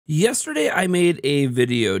Yesterday, I made a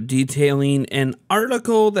video detailing an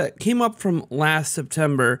article that came up from last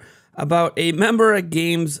September about a member at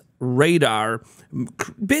Games Radar,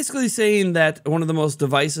 basically saying that one of the most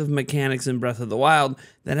divisive mechanics in Breath of the Wild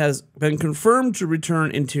that has been confirmed to return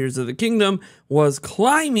in Tears of the Kingdom was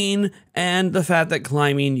climbing, and the fact that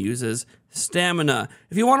climbing uses stamina.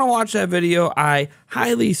 If you want to watch that video, I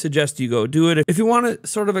highly suggest you go do it. If you want to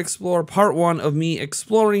sort of explore part one of me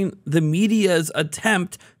exploring the media's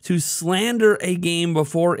attempt to slander a game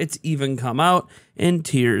before it's even come out in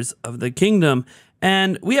Tears of the Kingdom.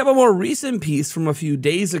 And we have a more recent piece from a few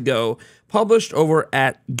days ago published over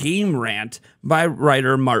at Game Rant by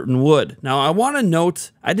writer Martin Wood. Now, I want to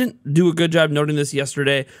note, I didn't do a good job noting this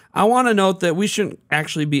yesterday. I want to note that we shouldn't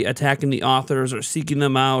actually be attacking the authors or seeking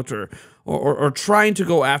them out or trying to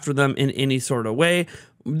go after them in any sort of way.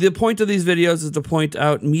 The point of these videos is to point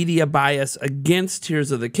out media bias against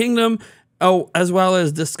Tears of the Kingdom, as well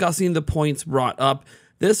as discussing the points brought up.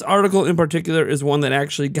 This article in particular is one that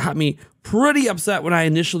actually got me pretty upset when I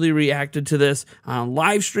initially reacted to this on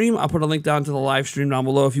live stream. I'll put a link down to the live stream down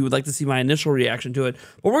below if you would like to see my initial reaction to it.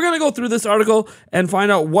 But we're going to go through this article and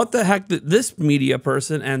find out what the heck this media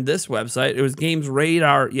person and this website, it was Games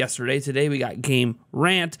Radar yesterday. Today we got Game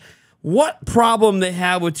Rant. What problem they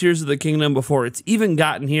have with Tears of the Kingdom before it's even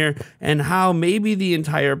gotten here, and how maybe the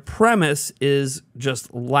entire premise is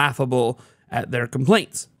just laughable at their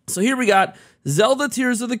complaints. So here we got Zelda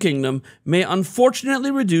Tears of the Kingdom may unfortunately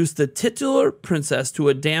reduce the titular princess to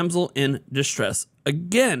a damsel in distress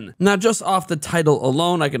again. Now, just off the title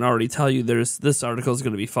alone, I can already tell you this article is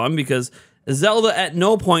going to be fun because Zelda at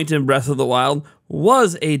no point in Breath of the Wild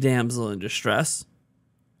was a damsel in distress.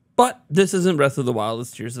 But this isn't Breath of the Wild,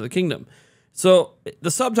 it's Tears of the Kingdom. So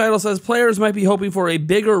the subtitle says players might be hoping for a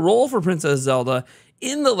bigger role for Princess Zelda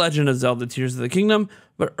in The Legend of Zelda Tears of the Kingdom,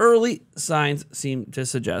 but early signs seem to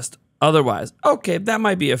suggest otherwise. Okay, that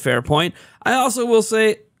might be a fair point. I also will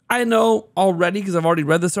say, I know already, because I've already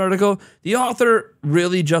read this article, the author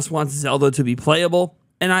really just wants Zelda to be playable,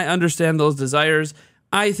 and I understand those desires.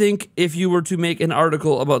 I think if you were to make an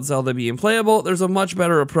article about Zelda being playable, there's a much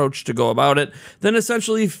better approach to go about it than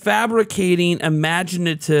essentially fabricating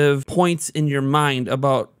imaginative points in your mind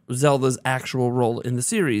about Zelda's actual role in the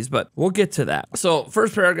series, but we'll get to that. So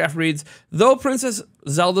first paragraph reads, though Princess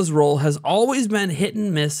Zelda's role has always been hit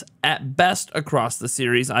and miss at best across the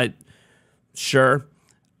series, sure.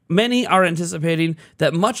 Many are anticipating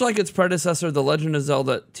that much like its predecessor, The Legend of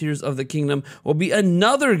Zelda Tears of the Kingdom will be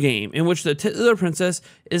another game in which the titular princess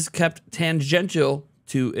is kept tangential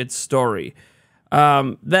to its story.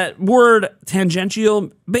 That word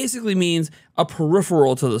tangential basically means a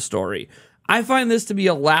peripheral to the story. I find this to be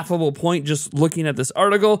a laughable point just looking at this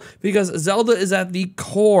article because Zelda is at the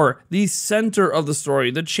core, the center of the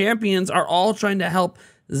story. The champions are all trying to help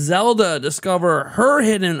Zelda discover her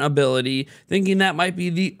hidden ability, thinking that might be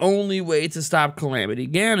the only way to stop Calamity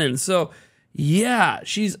Ganon. So, yeah,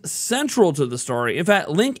 she's central to the story. In fact,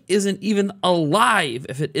 Link isn't even alive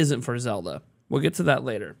if it isn't for Zelda. We'll get to that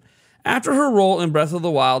later. After her role in Breath of the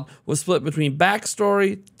Wild was split between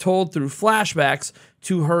backstory told through flashbacks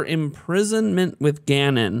to her imprisonment with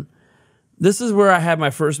Ganon. This is where I had my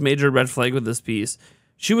first major red flag with this piece.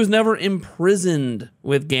 She was never imprisoned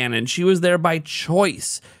with Ganon. She was there by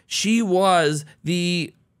choice. She was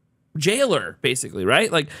the jailer, basically,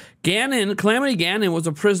 right? Like, Calamity Ganon was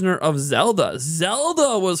a prisoner of Zelda.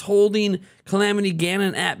 Zelda was holding Calamity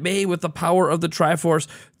Ganon at bay with the power of the Triforce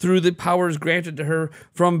through the powers granted to her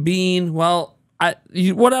from being, well,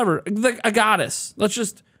 whatever, a goddess. Let's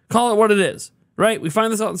just call it what it is. Right? We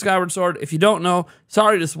find this out in Skyward Sword. If you don't know,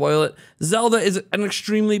 sorry to spoil it. Zelda is an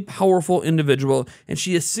extremely powerful individual, and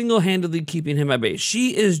she is single-handedly keeping him at bay.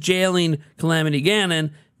 She is jailing Calamity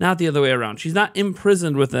Ganon, not the other way around. She's not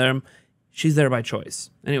imprisoned with them. She's there by choice.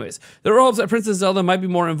 Anyways, there were hopes that Princess Zelda might be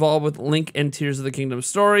more involved with Link and Tears of the Kingdom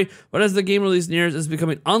story, but as the game release nears, it's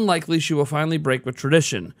becoming unlikely she will finally break with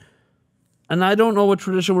tradition. And I don't know what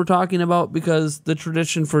tradition we're talking about because the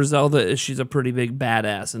tradition for Zelda is she's a pretty big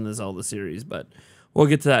badass in the Zelda series, but we'll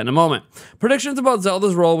get to that in a moment. Predictions about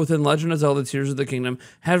Zelda's role within Legend of Zelda Tears of the Kingdom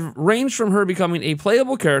have ranged from her becoming a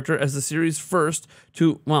playable character as the series first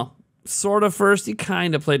to, well, sort of first. He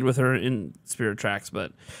kind of played with her in Spirit Tracks,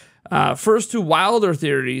 but first to wilder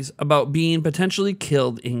theories about being potentially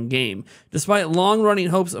killed in-game. Despite long-running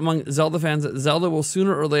hopes among Zelda fans that Zelda will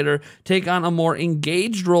sooner or later take on a more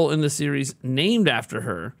engaged role in the series named after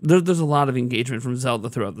her. There's a lot of engagement from Zelda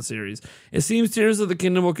throughout the series. It seems Tears of the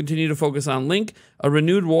Kingdom will continue to focus on Link, a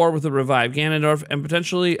renewed war with a revived Ganondorf, and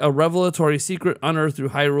potentially a revelatory secret unearthed through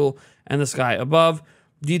Hyrule and the sky above.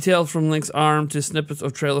 Details from Link's arm to snippets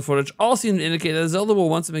of trailer footage all seem to indicate that Zelda will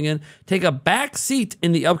once again take a back seat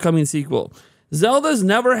in the upcoming sequel. Zelda's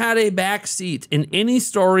never had a back seat in any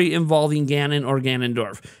story involving Ganon or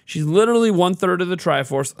Ganondorf. She's literally 1/3 of the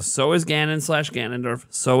Triforce, so is Ganon/Ganondorf,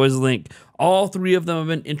 so is Link. All three of them have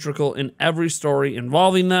been integral in every story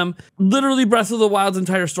involving them. Literally, Breath of the Wild's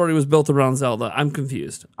entire story was built around Zelda. I'm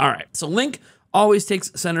confused. All right, so Link always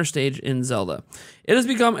takes center stage in Zelda. It has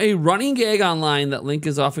become a running gag online that Link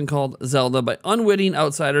is often called Zelda by unwitting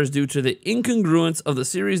outsiders due to the incongruence of the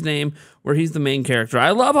series name where he's the main character.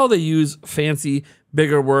 I love how they use fancy,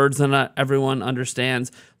 bigger words that not everyone understands.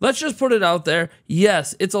 Let's just put it out there.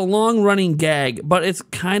 Yes, it's a long-running gag, but it's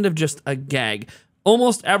kind of just a gag.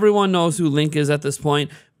 Almost everyone knows who Link is at this point.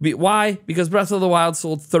 Why? Because Breath of the Wild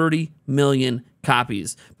sold 30 million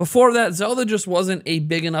copies. Before that, Zelda just wasn't a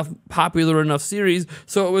big enough, popular enough series,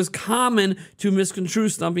 so it was common to misconstrue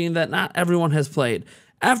something that not everyone has played.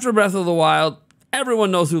 After Breath of the Wild, everyone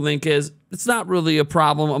knows who Link is. It's not really a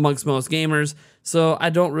problem amongst most gamers, so I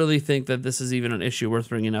don't really think that this is even an issue worth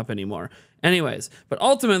bringing up anymore. Anyways, but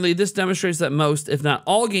ultimately, this demonstrates that most, if not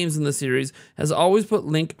all games in the series, has always put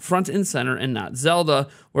Link front and center and not Zelda,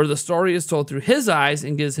 where the story is told through his eyes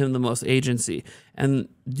and gives him the most agency. And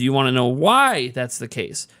do you want to know why that's the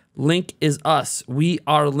case? Link is us. We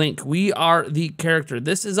are Link. We are the character.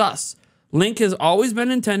 This is us. Link has always been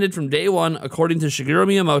intended from day one, according to Shigeru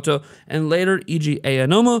Miyamoto and later Eiji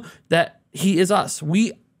Aonuma, that he is us.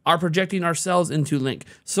 We are projecting ourselves into Link.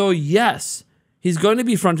 So yes, he's going to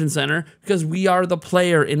be front and center because we are the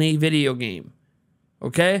player in a video game.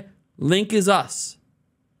 Okay? Link is us.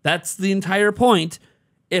 That's the entire point.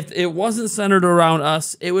 If it wasn't centered around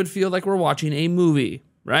us, it would feel like we're watching a movie,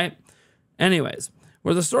 right? Anyways,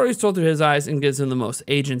 where the story is told through his eyes and gives him the most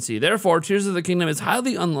agency. Therefore, Tears of the Kingdom is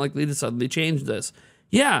highly unlikely to suddenly change this.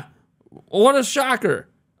 Yeah, what a shocker.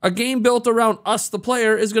 A game built around us, the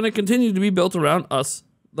player, is going to continue to be built around us,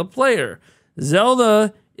 the player.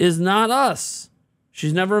 Zelda is not us.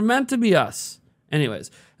 She's never meant to be us. Anyways,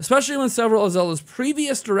 especially when several of Zelda's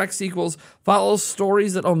previous direct sequels follow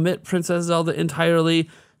stories that omit Princess Zelda entirely,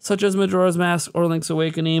 such as Majora's Mask or Link's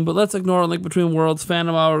Awakening, but let's ignore Link Between Worlds,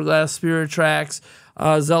 Phantom Hourglass, Spirit Tracks,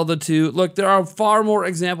 Zelda 2. Look, there are far more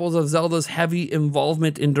examples of Zelda's heavy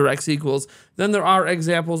involvement in direct sequels than there are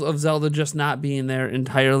examples of Zelda just not being there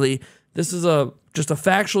entirely. This is just a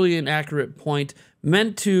factually inaccurate point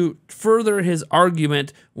meant to further his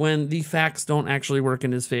argument when the facts don't actually work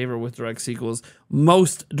in his favor with direct sequels.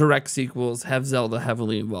 Most direct sequels have Zelda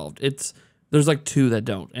heavily involved. There's like 2 that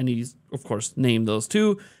don't, and he's, of course, named those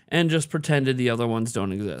 2 and just pretended the other ones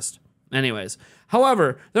don't exist. Anyways,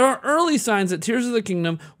 however, there are early signs that Tears of the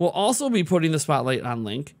Kingdom will also be putting the spotlight on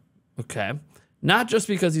Link. Okay. Not just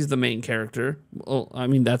because he's the main character. Well, I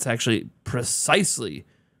mean, that's actually precisely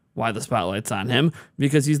why the spotlight's on him,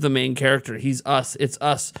 because he's the main character. He's us. It's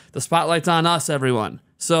us. The spotlight's on us, everyone.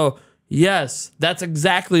 So, yes, that's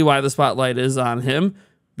exactly why the spotlight is on him,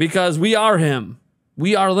 because we are him.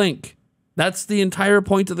 We are Link. That's the entire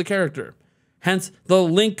point of the character. Hence, the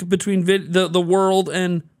link between the world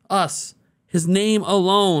and us. His name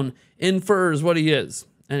alone infers what he is.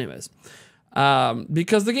 Anyways,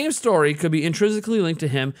 because the game's story could be intrinsically linked to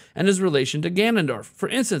him and his relation to Ganondorf. For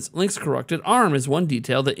instance, Link's corrupted arm is one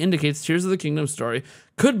detail that indicates Tears of the Kingdom story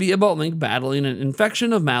could be about Link battling an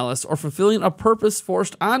infection of malice or fulfilling a purpose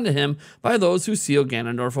forced onto him by those who seal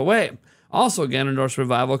Ganondorf away. Also, Ganondorf's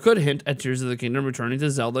revival could hint at Tears of the Kingdom returning to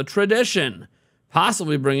Zelda tradition,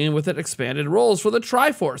 possibly bringing with it expanded roles for the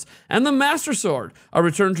Triforce and the Master Sword. A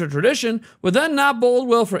return to tradition would then not bode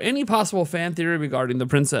well for any possible fan theory regarding the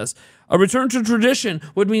princess. A return to tradition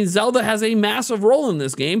would mean Zelda has a massive role in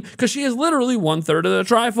this game because she is literally 1/3 of the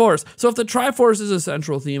Triforce. So if the Triforce is a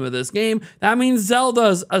central theme of this game, that means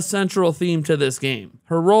Zelda's a central theme to this game.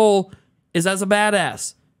 Her role is as a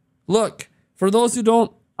badass. Look, for those who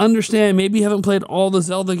don't understand, maybe you haven't played all the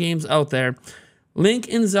Zelda games out there,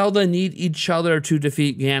 Link and Zelda need each other to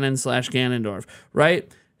defeat Ganon/Ganondorf,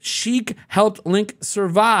 right? Sheik helped Link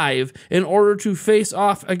survive in order to face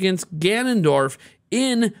off against Ganondorf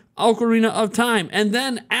in Ocarina of Time. And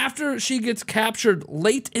then after she gets captured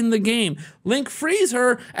late in the game, Link frees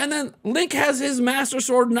her, and then Link has his Master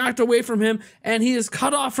Sword knocked away from him, and he is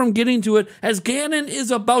cut off from getting to it as Ganon is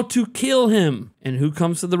about to kill him. And who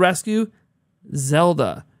comes to the rescue?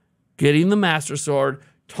 Zelda, getting the Master Sword,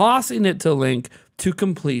 tossing it to Link to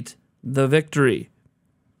complete the victory.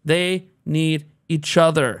 They need each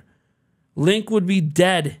other. Link would be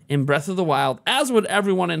dead in Breath of the Wild, as would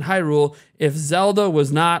everyone in Hyrule, if Zelda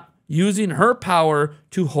was not using her power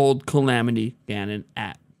to hold Calamity Ganon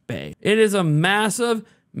at bay. It is a massive,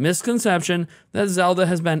 misconception that Zelda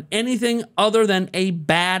has been anything other than a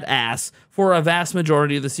badass for a vast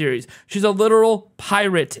majority of the series. She's a literal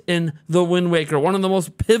pirate in The Wind Waker, one of the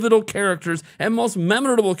most pivotal characters and most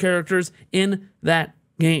memorable characters in that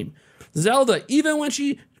game. Zelda, even when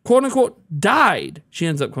she quote-unquote died, she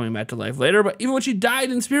ends up coming back to life later, but even when she died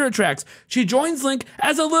in Spirit Tracks, she joins Link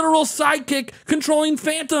as a literal sidekick controlling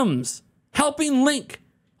phantoms, helping Link.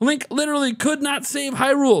 Link literally could not save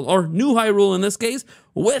Hyrule, or New Hyrule in this case,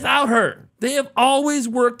 without her. They have always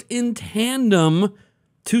worked in tandem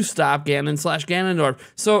to stop Ganon/Ganondorf.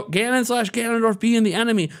 So Ganon/Ganondorf being the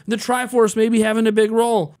enemy, the Triforce maybe having a big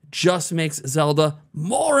role, just makes Zelda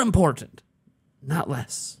more important, not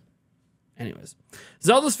less. Anyways,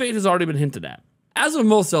 Zelda's fate has already been hinted at. As with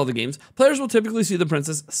most Zelda games, players will typically see the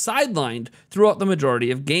princess sidelined throughout the majority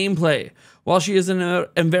of gameplay. While she is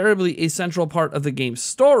invariably a central part of the game's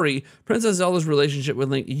story, Princess Zelda's relationship with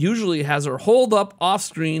Link usually has her holed up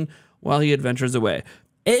off-screen while he adventures away.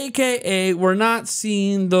 AKA, we're not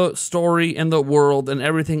seeing the story and the world and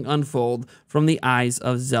everything unfold from the eyes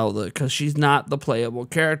of Zelda, because she's not the playable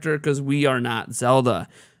character, because we are not Zelda.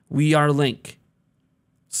 We are Link.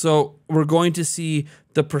 So we're going to see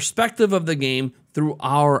the perspective of the game through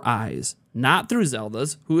our eyes, not through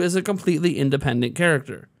Zelda's, who is a completely independent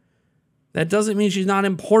character. That doesn't mean she's not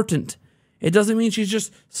important. It doesn't mean she's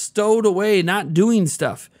just stowed away, not doing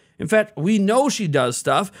stuff. In fact, we know she does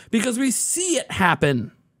stuff because we see it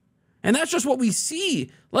happen. And that's just what we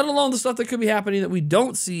see, let alone the stuff that could be happening that we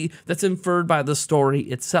don't see that's inferred by the story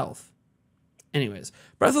itself. Anyways,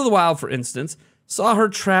 Breath of the Wild, for instance, saw her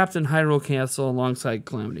trapped in Hyrule Castle alongside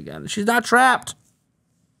Calamity Ganon. She's not trapped.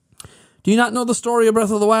 Do you not know the story of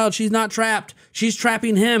Breath of the Wild? She's not trapped. She's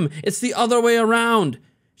trapping him. It's the other way around.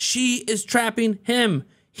 She is trapping him.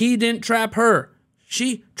 He didn't trap her.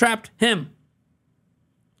 She trapped him.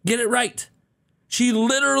 Get it right. She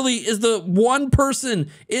literally is the one person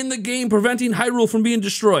in the game preventing Hyrule from being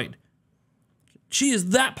destroyed. She is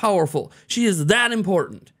that powerful. She is that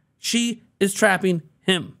important. She is trapping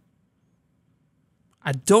him.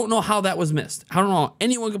 I don't know how that was missed. I don't know how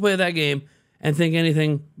anyone could play that game and think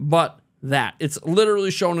anything but that. It's literally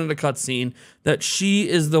shown in a cutscene that she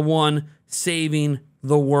is the one saving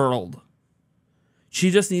the world. She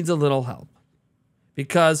just needs a little help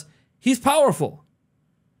because he's powerful.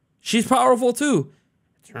 She's powerful too.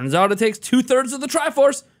 It turns out it takes 2/3 of the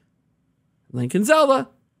Triforce, Link and Zelda,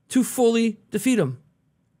 to fully defeat him.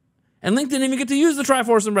 And Link didn't even get to use the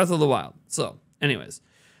Triforce in Breath of the Wild. So, anyways.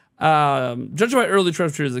 Judged by early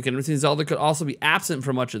treasures of the kingdom, it seems Zelda could also be absent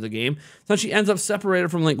for much of the game, so she ends up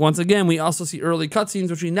separated from Link once again. We also see early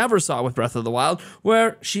cutscenes, which we never saw with Breath of the Wild,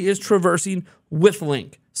 where she is traversing with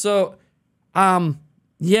Link. So,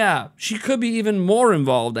 yeah, she could be even more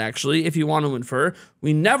involved, actually, if you want to infer.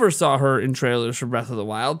 We never saw her in trailers for Breath of the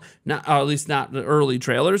Wild, not, or at least not the early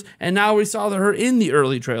trailers, and now we saw her in the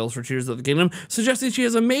early trailers for Tears of the Kingdom, suggesting she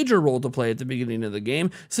has a major role to play at the beginning of the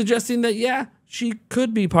game, suggesting that, yeah, she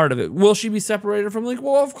could be part of it. Will she be separated from Link?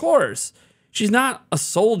 Well, of course. She's not a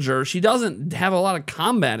soldier. She doesn't have a lot of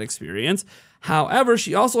combat experience. However,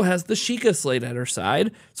 she also has the Sheikah Slate at her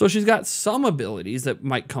side, so she's got some abilities that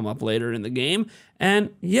might come up later in the game.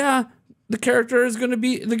 And yeah, the game's going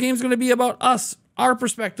to be about us, our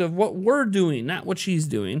perspective, what we're doing, not what she's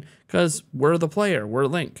doing, because we're the player, we're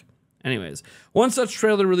Link. Anyways, one such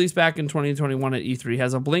trailer released back in 2021 at E3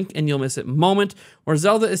 has a blink and you'll miss it moment where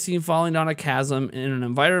Zelda is seen falling down a chasm in an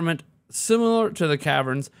environment similar to the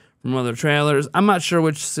caverns from other trailers. I'm not sure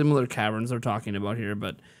which similar caverns they're talking about here,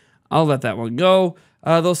 but I'll let that one go.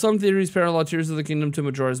 Though some theories parallel Tears of the Kingdom to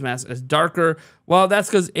Majora's Mask as darker, well, that's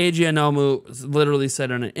because Eiji Aonomu literally said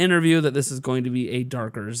in an interview that this is going to be a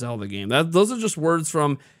darker Zelda game. Those are just words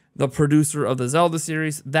from the producer of the Zelda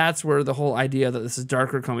series. That's where the whole idea that this is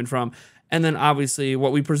darker coming from. And then obviously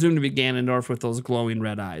what we presume to be Ganondorf with those glowing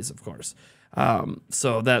red eyes, of course.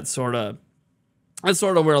 So that's sort of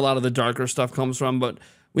where a lot of the darker stuff comes from. But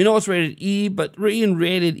we know it's rated E, but being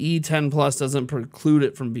rated E 10+ doesn't preclude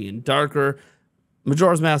it from being darker.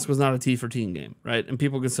 Majora's Mask was not a T for teen game, right? And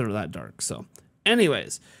people consider that dark. So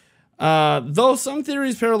anyways, though some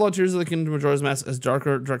theories parallel Tears of the Kingdom to Majora's Mask as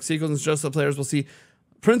darker, direct sequels, just the players will see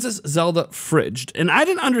Princess Zelda fridged. And I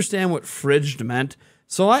didn't understand what fridged meant,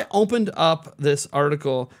 so I opened up this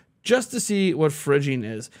article just to see what fridging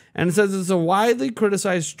is. And it says it's a widely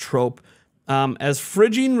criticized trope as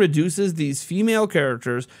fridging reduces these female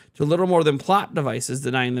characters to little more than plot devices,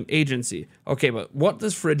 denying them agency. Okay, but what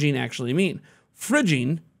does fridging actually mean?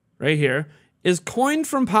 Fridging, right here, is coined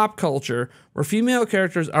from pop culture where female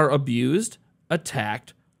characters are abused,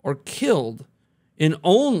 attacked, or killed in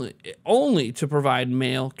only to provide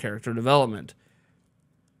male character development.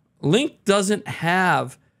 Link doesn't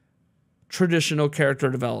have traditional character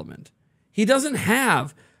development. He doesn't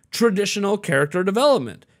have traditional character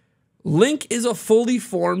development. Link is a fully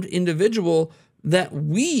formed individual that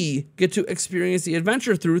we get to experience the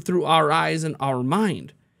adventure through our eyes and our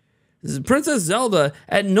mind. Princess Zelda,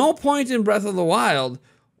 at no point in Breath of the Wild,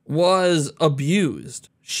 was abused.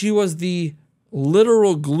 She was the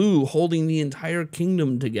literal glue holding the entire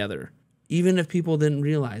kingdom together, even if people didn't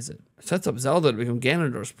realize it. It sets up Zelda to become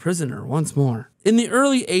Ganondorf's prisoner once more. In the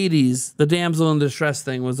early 80s, the damsel in distress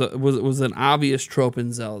thing was an obvious trope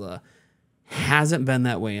in Zelda. Hasn't been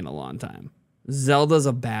that way in a long time. Zelda's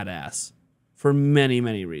a badass for many,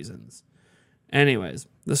 many reasons. Anyways,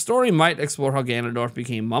 the story might explore how Ganondorf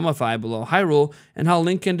became mummified below Hyrule and how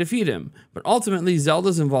Link can defeat him, but ultimately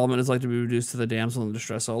Zelda's involvement is like to be reduced to the damsel in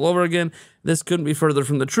distress all over again. This couldn't be further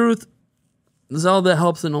from the truth. Zelda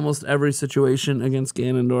helps in almost every situation against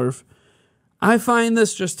Ganondorf. I find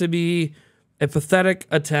this just to be a pathetic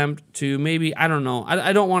attempt to maybe, I don't know,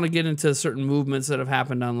 I don't want to get into certain movements that have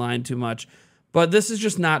happened online too much, but this is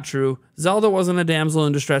just not true. Zelda wasn't a damsel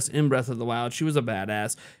in distress in Breath of the Wild. She was a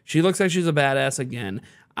badass. She looks like she's a badass again.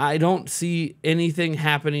 I don't see anything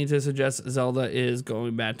happening to suggest Zelda is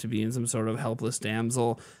going back to being some sort of helpless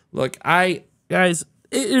damsel. Look, guys,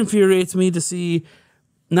 it infuriates me to see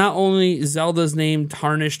not only Zelda's name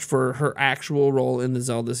tarnished for her actual role in the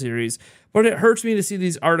Zelda series, but it hurts me to see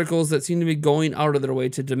these articles that seem to be going out of their way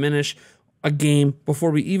to diminish a game before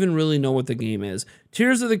we even really know what the game is.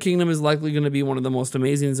 Tears of the Kingdom is likely going to be one of the most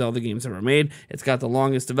amazing Zelda games ever made. It's got the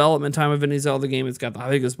longest development time of any Zelda game. It's got the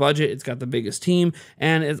biggest budget. It's got the biggest team.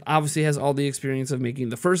 And it obviously has all the experience of making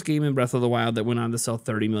the first game in Breath of the Wild that went on to sell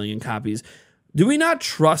 30 million copies. Do we not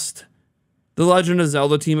trust the Legend of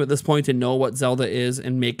Zelda team at this point to know what Zelda is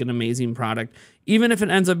and make an amazing product? Even if it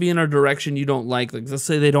ends up being a direction you don't like let's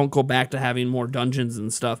say they don't go back to having more dungeons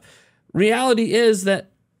and stuff. Reality is that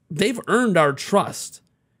they've earned our trust.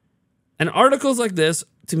 And articles like this,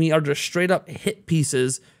 to me, are just straight up hit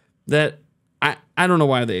pieces that I don't know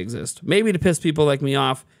why they exist. Maybe to piss people like me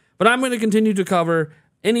off, but I'm going to continue to cover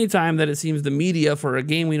any time that it seems the media for a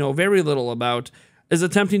game we know very little about is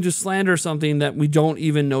attempting to slander something that we don't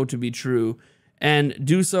even know to be true and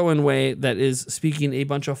do so in a way that is speaking a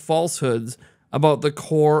bunch of falsehoods about the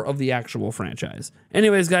core of the actual franchise.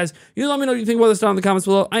 Anyways, guys, you let me know what you think about this down in the comments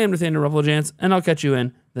below. I am Nathaniel Rufflejance, and I'll catch you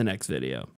in the next video.